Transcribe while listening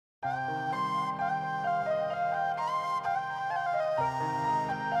Hey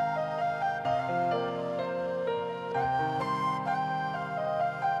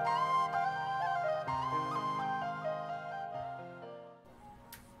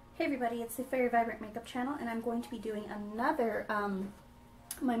everybody, it's the Fairy Vibrant Makeup channel, and I'm going to be doing another,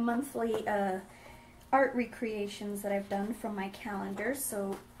 my monthly art recreations that I've done from my calendar.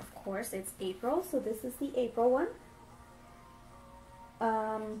 So, of course, it's April, so this is the April one.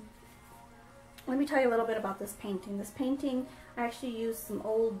 Let me tell you a little bit about this painting. This painting, I actually used some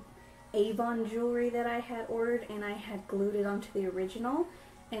old Avon jewelry that I had ordered, and I had glued it onto the original,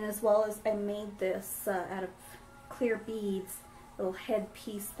 and as well as I made this out of clear beads. Little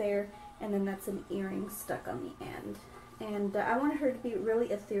headpiece there, and then that's an earring stuck on the end. And I wanted her to be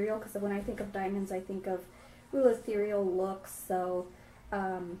really ethereal, because when I think of diamonds I think of real ethereal looks, so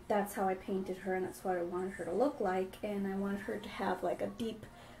that's how I painted her, and that's what I wanted her to look like. And I wanted her to have like a deep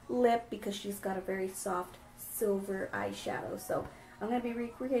lip because she's got a very soft silver eyeshadow. So I'm going to be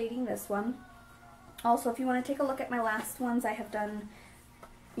recreating this one. Also, if you want to take a look at my last ones I have done,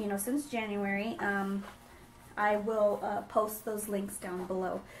 you know, since January, I will post those links down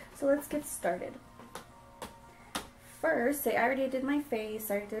below. So let's get started. First, I already did my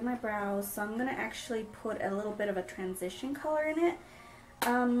face, I already did my brows, so I'm going to actually put a little bit of a transition color in it,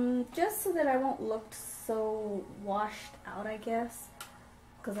 just so that I won't look so washed out, I guess,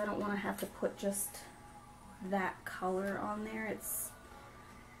 because I don't want to have to put just that color on there.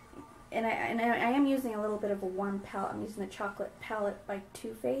 And I am using a little bit of a warm palette. I'm using the Chocolate Palette by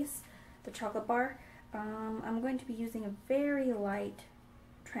Too Faced, the chocolate bar. I'm going to be using a very light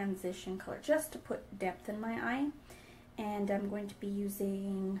transition color just to put depth in my eye, and I'm going to be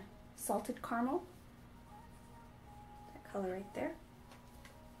using Salted Caramel, that color right there.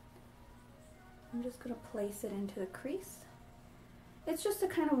 I'm just going to place it into the crease. It's just to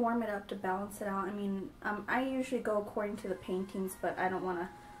kind of warm it up, to balance it out. I mean, I usually go according to the paintings, but I don't want to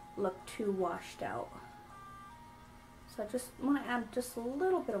look too washed out. So I just want to add just a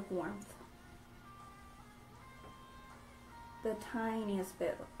little bit of warmth. The tiniest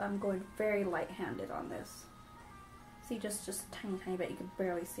bit. I'm going very light-handed on this. See, just a tiny bit. You can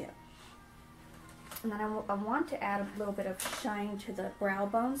barely see it. And then I want to add a little bit of shine to the brow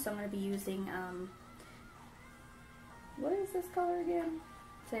bone, so I'm going to be using, what is this color again?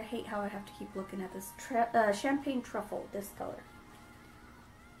 So I hate how I have to keep looking at this. Champagne Truffle, this color.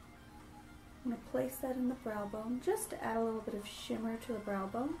 I'm going to place that in the brow bone, just to add a little bit of shimmer to the brow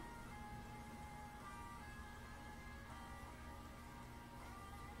bone.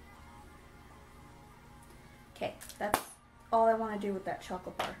 Okay, that's all I want to do with that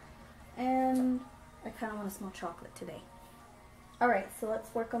chocolate bar. And I kind of want to smell chocolate today. Alright, so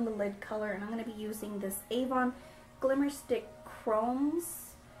let's work on the lid color, and I'm going to be using this Avon Glimmer Stick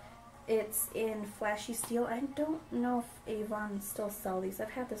Chromes. It's in Flashy Steel. I don't know if Avon still sell these.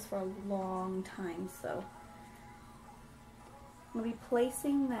 I've had this for a long time, so I'm going to be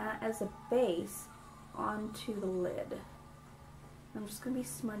placing that as a base onto the lid. I'm just going to be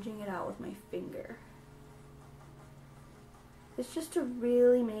smudging it out with my finger. It's just to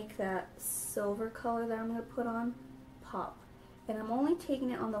really make that silver color that I'm going to put on pop. And I'm only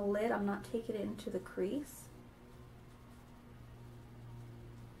taking it on the lid, I'm not taking it into the crease.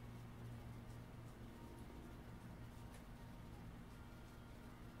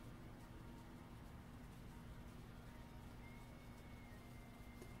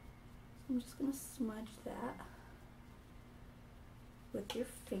 So I'm just going to smudge that with your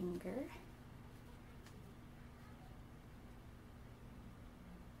finger.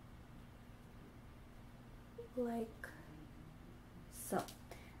 Like so.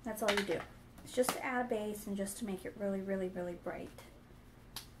 That's all you do. It's just to add a base and just to make it really, really, really bright.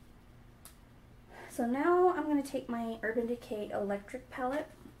 So now I'm going to take my Urban Decay Electric palette.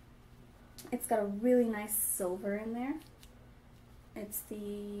 It's got a really nice silver in there. It's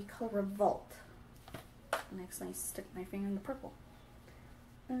the color Revolt. Next, I stick my finger in the purple.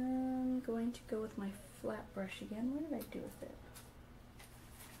 I'm going to go with my flat brush again. What did I do with it?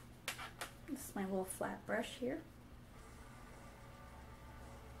 This is my little flat brush here.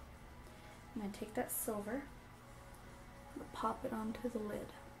 I'm going to take that silver and pop it onto the lid.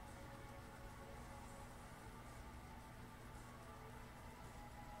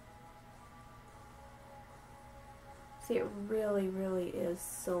 See, it really, really is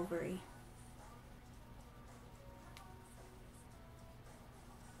silvery.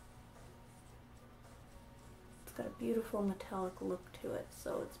 It's got a beautiful metallic look to it,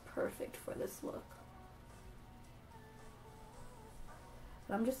 so it's perfect for this look.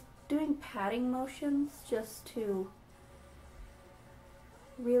 But I'm just doing patting motions just to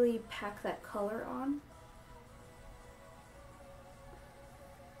really pack that color on.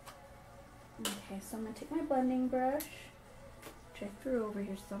 Okay, so I'm going to take my blending brush, which I threw over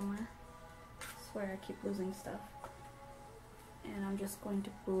here somewhere. I swear I keep losing stuff. And I'm just going to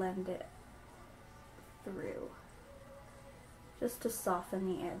blend it through, just to soften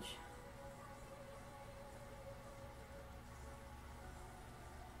the edge.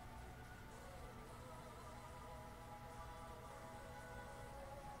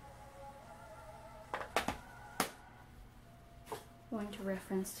 Going to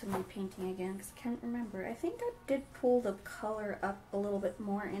reference to my painting again because I can't remember. I think I did pull the color up a little bit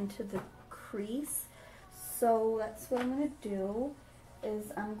more into the crease. So that's what I'm going to do,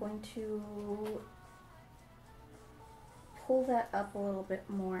 is I'm going to pull that up a little bit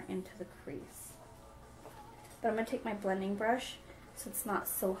more into the crease. But I'm going to take my blending brush so it's not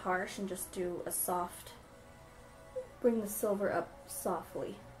so harsh and just do a soft, bring the silver up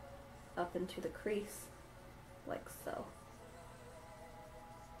softly up into the crease, like so.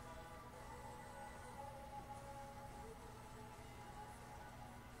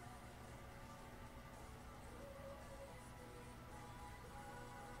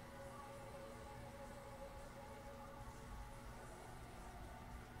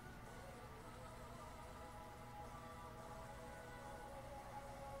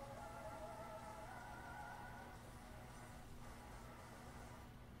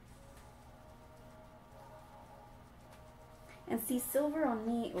 And see, silver on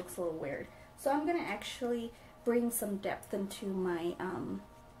me, it looks a little weird. So I'm going to actually bring some depth into my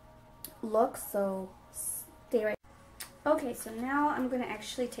look, so stay right. Okay, so now I'm going to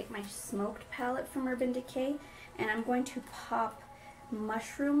actually take my smoked palette from Urban Decay, and I'm going to pop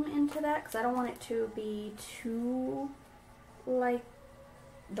mushroom into that, because I don't want it to be too, like,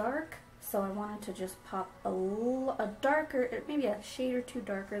 dark. So I wanted to just pop a darker, maybe a shade or two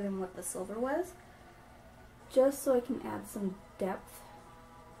darker than what the silver was, just so I can add some depth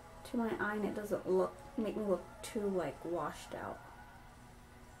to my eye and it doesn't make me look too like washed out.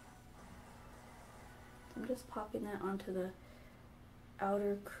 I'm just popping that onto the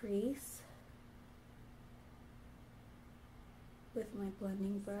outer crease with my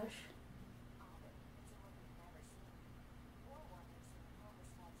blending brush.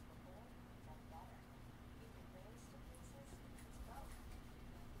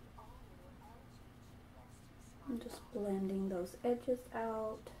 I'm just blending those edges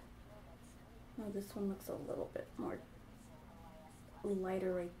out. Oh, this one looks a little bit more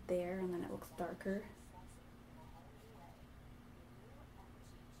lighter right there, and then it looks darker.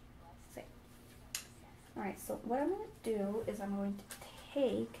 See. Alright, so what I'm going to do is I'm going to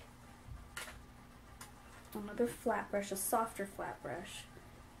take another flat brush, a softer flat brush,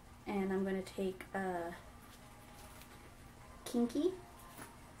 and I'm going to take a Kinky,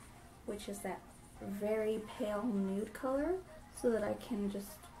 which is that very pale nude color, so that I can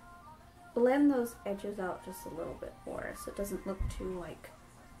just blend those edges out just a little bit more so it doesn't look too like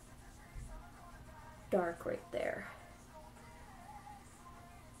dark right there.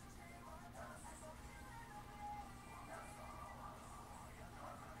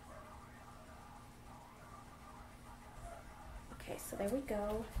 Okay, so there we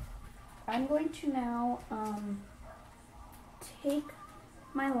go. I'm going to now take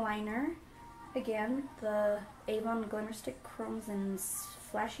my liner. Again, the Avon Glimmer Stick Chromes in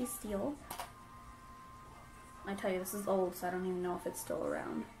Flashy Steel. I tell you, this is old, so I don't even know if it's still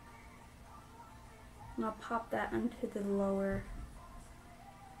around. And I'll pop that into the lower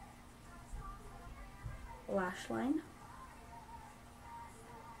lash line.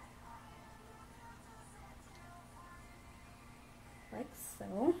 Like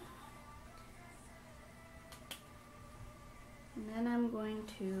so. And then I'm going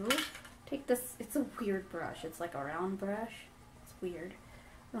to take this, it's a weird brush, it's like a round brush, it's weird.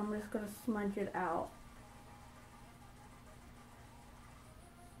 And I'm just going to smudge it out.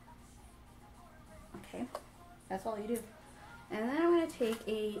 Okay, that's all you do. And then I'm going to take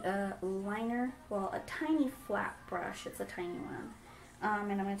a liner, well, a tiny flat brush, it's a tiny one.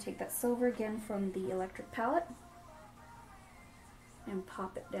 And I'm going to take that silver again from the electric palette and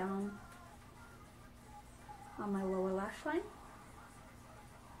pop it down on my lower lash line.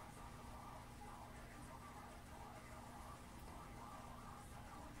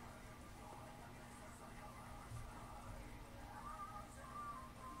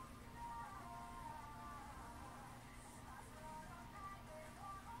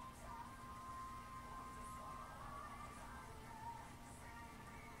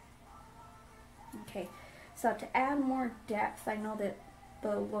 Okay, so to add more depth, I know that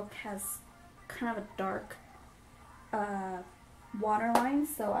the look has kind of a dark waterline,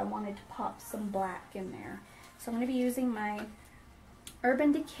 so I wanted to pop some black in there. So I'm going to be using my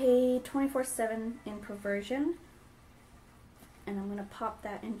Urban Decay 24/7 in Perversion, and I'm going to pop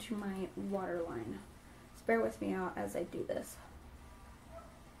that into my waterline. So bear with me out as I do this.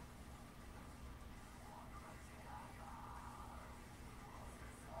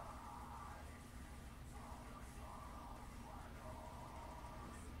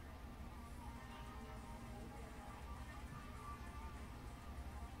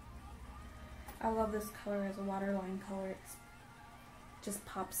 I love this color as a waterline color. It just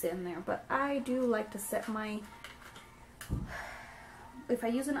pops in there. But I do like to set my, if I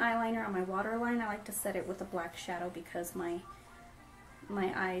use an eyeliner on my waterline, I like to set it with a black shadow because my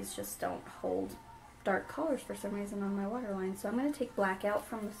eyes just don't hold dark colors for some reason on my waterline. So I'm going to take black out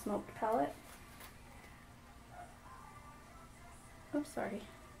from the smoked palette. Oops, sorry.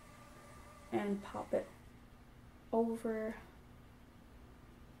 And pop it over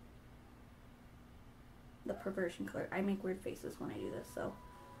the Perversion color. I make weird faces when I do this, so.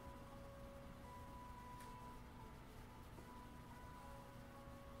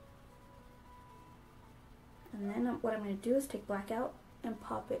 And then what I'm going to do is take black out and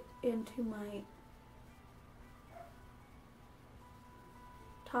pop it into my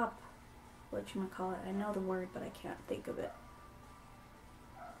top, whatchamacallit. I know the word, but I can't think of it.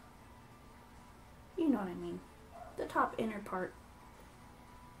 You know what I mean. The top inner part.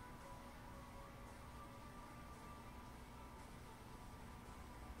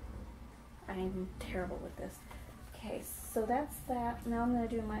 I'm terrible with this. Okay, so that's that. Now I'm going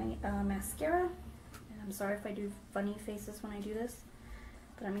to do my mascara. And I'm sorry if I do funny faces when I do this.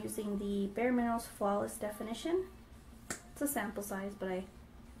 But I'm using the Bare Minerals Flawless Definition. It's a sample size, but I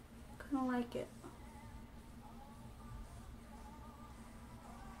kind of like it.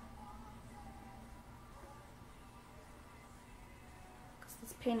 Because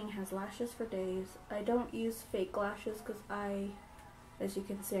this painting has lashes for days. I don't use fake lashes because as you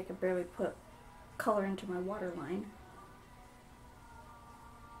can see, I can barely put color into my waterline.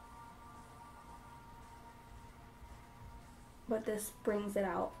 But this brings it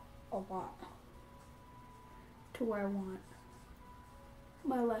out a lot to where I want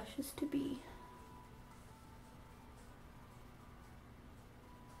my lashes to be.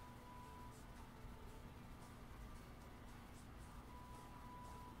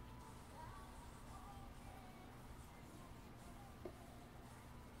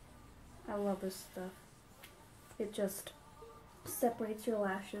 I love this stuff. It just separates your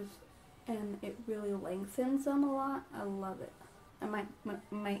lashes and it really lengthens them a lot. I love it. I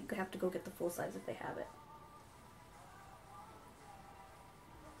might have to go get the full size if they have it.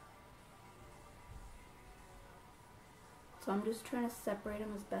 So I'm just trying to separate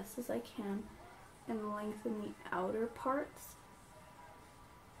them as best as I can and lengthen the outer parts.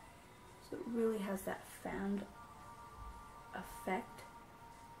 So it really has that fanned effect.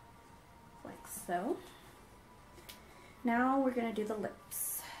 Like so. Now we're going to do the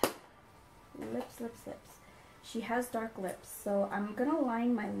lips. Lips, lips, lips. She has dark lips, so I'm going to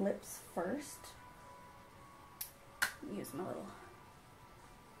line my lips first. Use my little...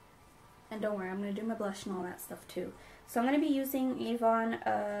 And don't worry, I'm going to do my blush and all that stuff too. So I'm going to be using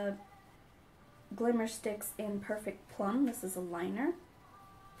Elan Glimmer Sticks in Perfect Plum. This is a liner.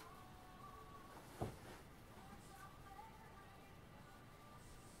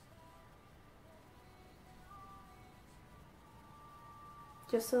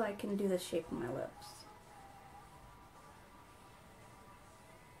 Just so I can do the shape of my lips.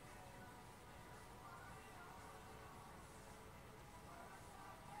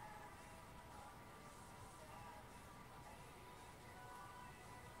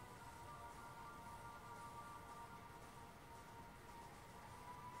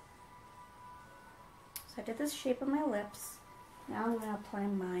 So I did this shape of my lips. Now I'm going to apply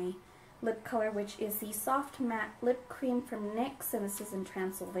my lip color, which is the Soft Matte Lip Cream from NYX, and this is in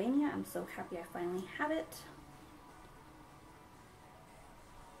Transylvania. I'm so happy I finally have it.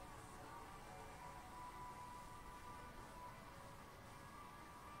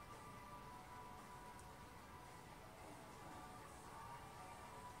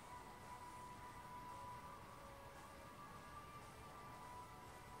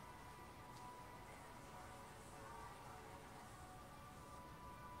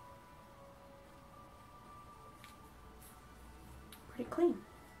 Pretty clean.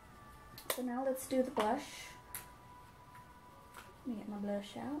 So now let's do the blush. Let me get my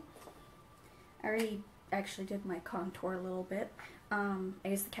blush out. I already actually did my contour a little bit. I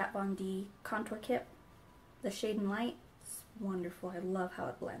used the Kat Von D contour kit, the Shade and Light. It's wonderful. I love how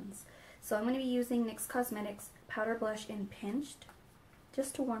it blends. So I'm going to be using NYX Cosmetics powder blush in Pinched,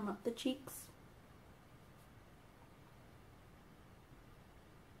 just to warm up the cheeks.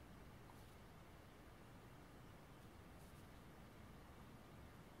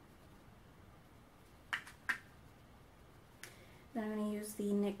 Then I'm going to use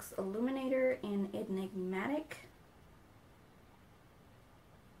the NYX Illuminator in Enigmatic.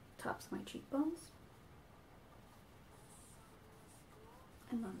 Tops my cheekbones.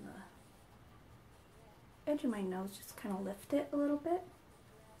 And on the edge of my nose, just kind of lift it a little bit.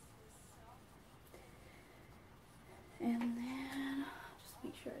 And then just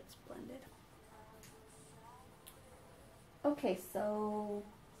make sure it's blended. Okay, so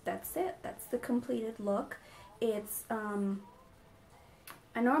that's it. That's the completed look. It's, I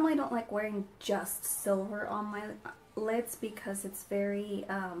normally don't like wearing just silver on my lids because it's very,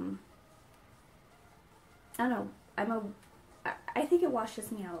 I don't know, I think it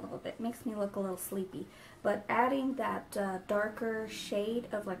washes me out a little bit, makes me look a little sleepy, but adding that darker shade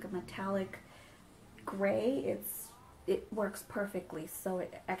of like a metallic gray, it works perfectly, so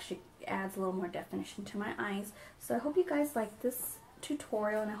it actually adds a little more definition to my eyes. So I hope you guys like this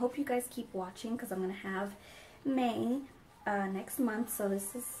tutorial, and I hope you guys keep watching because I'm going to have May next month, so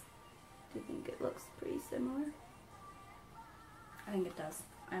this is, do you think it looks pretty similar? I think it does.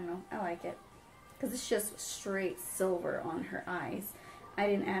 I don't know, I like it. Because it's just straight silver on her eyes. I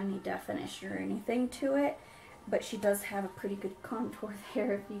didn't add any definition or anything to it, but she does have a pretty good contour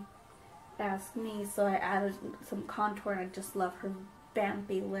there if you ask me. So I added some contour, and I just love her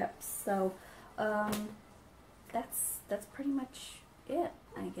vampy lips. So that's pretty much it,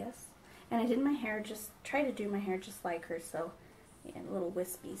 I guess. And I did my hair, try to do my hair just like her, so yeah, little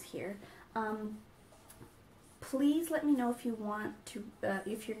wispies here. Please let me know if you want to,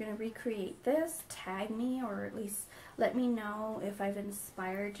 if you're going to recreate this, tag me, or at least let me know if I've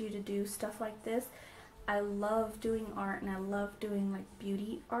inspired you to do stuff like this. I love doing art, and I love doing like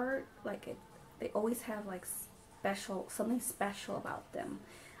beauty art. Like they always have like something special about them,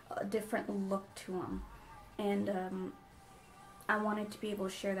 a different look to them. And I wanted to be able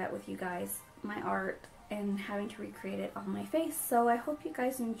to share that with you guys, my art, and having to recreate it on my face. So I hope you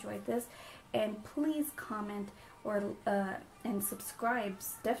guys enjoyed this, and please comment or and subscribe.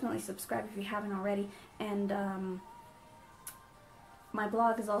 Definitely subscribe if you haven't already. And my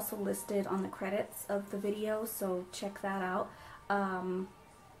blog is also listed on the credits of the video, so check that out. And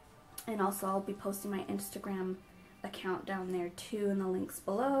also I'll be posting my Instagram account down there too in the links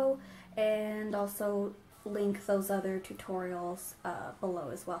below, and also link those other tutorials below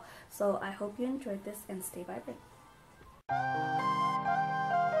as well. So I hope you enjoyed this, and stay vibrant.